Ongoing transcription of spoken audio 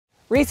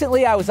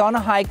Recently, I was on a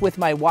hike with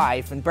my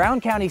wife in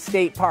Brown County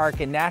State Park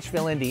in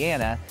Nashville,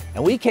 Indiana,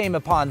 and we came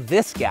upon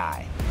this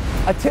guy,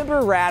 a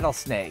timber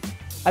rattlesnake.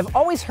 I've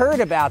always heard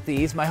about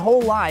these my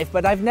whole life,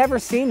 but I've never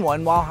seen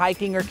one while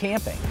hiking or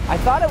camping. I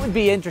thought it would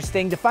be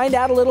interesting to find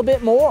out a little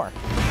bit more.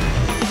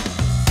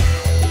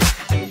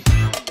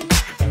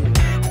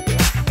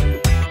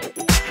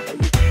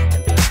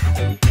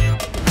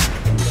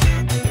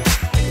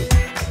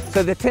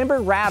 So the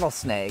timber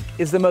rattlesnake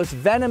is the most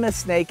venomous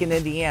snake in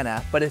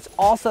Indiana, but it's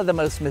also the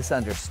most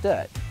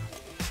misunderstood.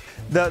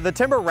 The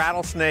timber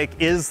rattlesnake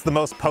is the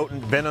most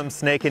potent venom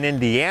snake in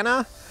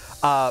Indiana,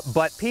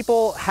 but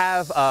people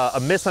have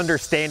a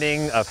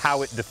misunderstanding of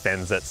how it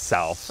defends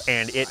itself,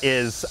 and it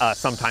is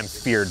sometimes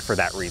feared for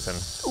that reason.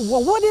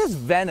 Well, what is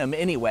venom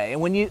anyway?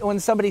 And when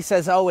somebody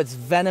says, oh, it's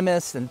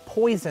venomous and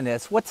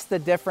poisonous, what's the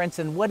difference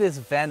and what is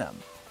venom?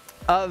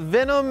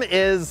 Venom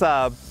is,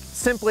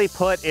 simply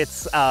put,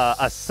 it's a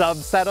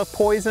subset of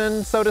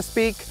poison, so to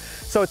speak.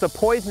 So it's a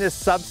poisonous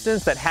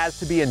substance that has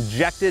to be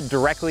injected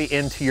directly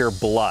into your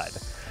blood.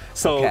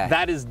 So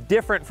that is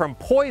different from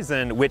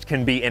poison, which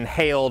can be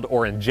inhaled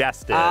or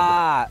ingested.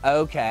 Ah,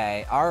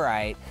 okay, all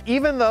right.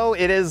 Even though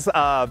it is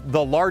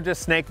the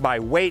largest snake by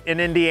weight in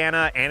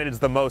Indiana and it is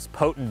the most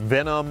potent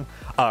venom,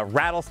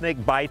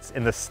 rattlesnake bites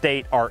in the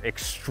state are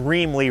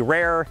extremely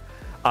rare.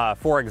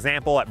 For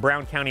example, at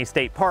Brown County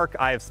State Park,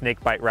 I have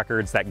snake bite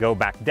records that go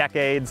back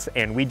decades,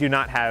 and we do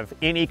not have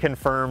any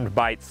confirmed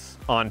bites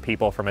on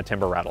people from a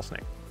timber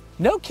rattlesnake.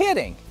 No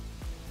kidding.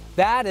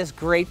 That is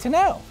great to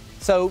know.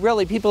 So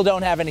really, people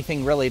don't have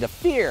anything really to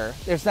fear.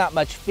 There's not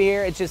much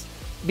fear. It's just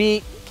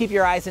keep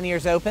your eyes and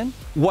ears open.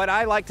 What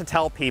I like to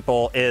tell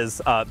people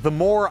is the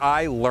more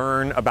I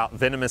learn about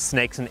venomous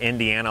snakes in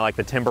Indiana, like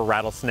the timber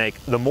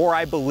rattlesnake, the more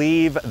I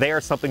believe they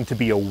are something to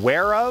be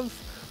aware of,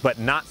 but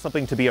not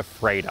something to be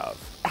afraid of.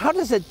 How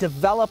does it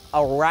develop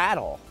a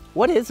rattle?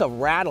 What is a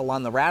rattle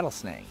on the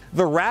rattlesnake?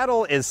 The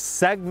rattle is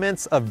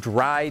segments of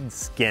dried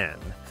skin.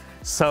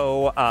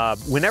 So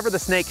whenever the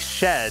snake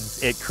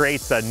sheds, it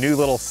creates a new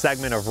little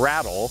segment of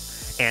rattle,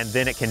 and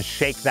then it can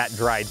shake that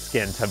dried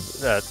skin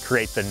to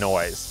create the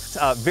noise.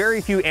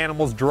 Very few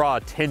animals draw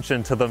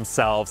attention to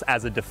themselves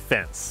as a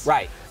defense.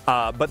 Right.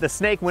 But the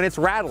snake, when it's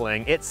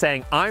rattling, it's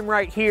saying, I'm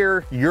right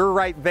here, you're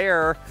right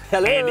there.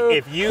 Hello. And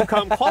if you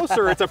come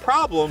closer, it's a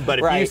problem, but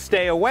if you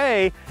stay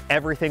away,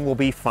 everything will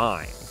be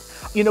fine.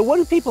 You know, what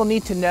do people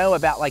need to know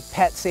about like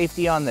pet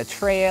safety on the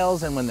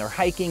trails and when they're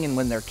hiking and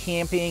when they're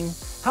camping?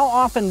 How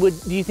often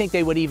do you think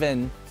they would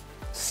even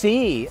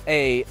see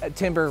a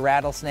timber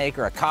rattlesnake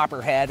or a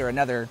copperhead or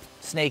another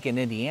snake in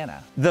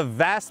Indiana? The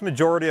vast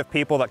majority of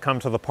people that come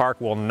to the park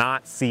will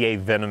not see a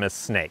venomous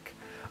snake.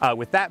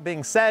 With that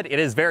being said, it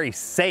is very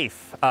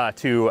safe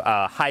to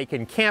hike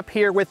and camp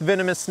here with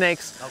venomous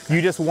snakes. Okay.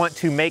 You just want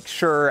to make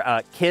sure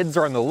kids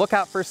are on the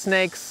lookout for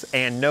snakes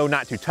and know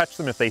not to touch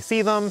them if they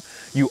see them.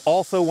 You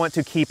also want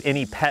to keep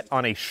any pet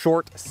on a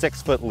short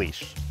 6-foot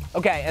leash.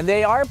 Okay, and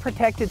they are a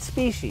protected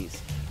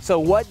species. So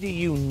what do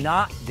you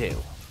not do?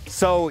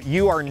 So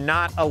you are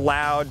not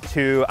allowed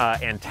to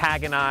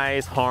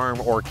antagonize, harm,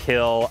 or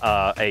kill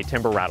a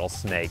timber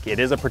rattlesnake. It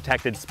is a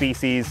protected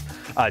species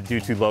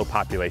due to low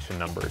population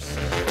numbers.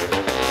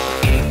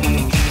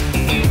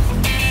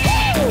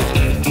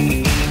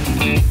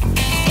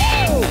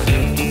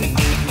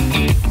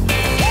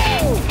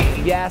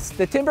 Yes,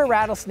 the timber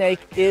rattlesnake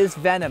is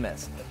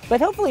venomous,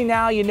 but hopefully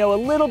now you know a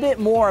little bit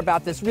more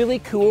about this really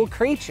cool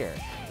creature.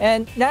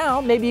 And now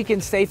maybe you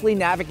can safely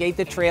navigate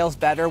the trails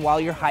better while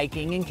you're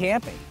hiking and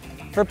camping.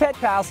 For Pet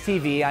Pals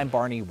TV, I'm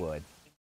Barney Wood.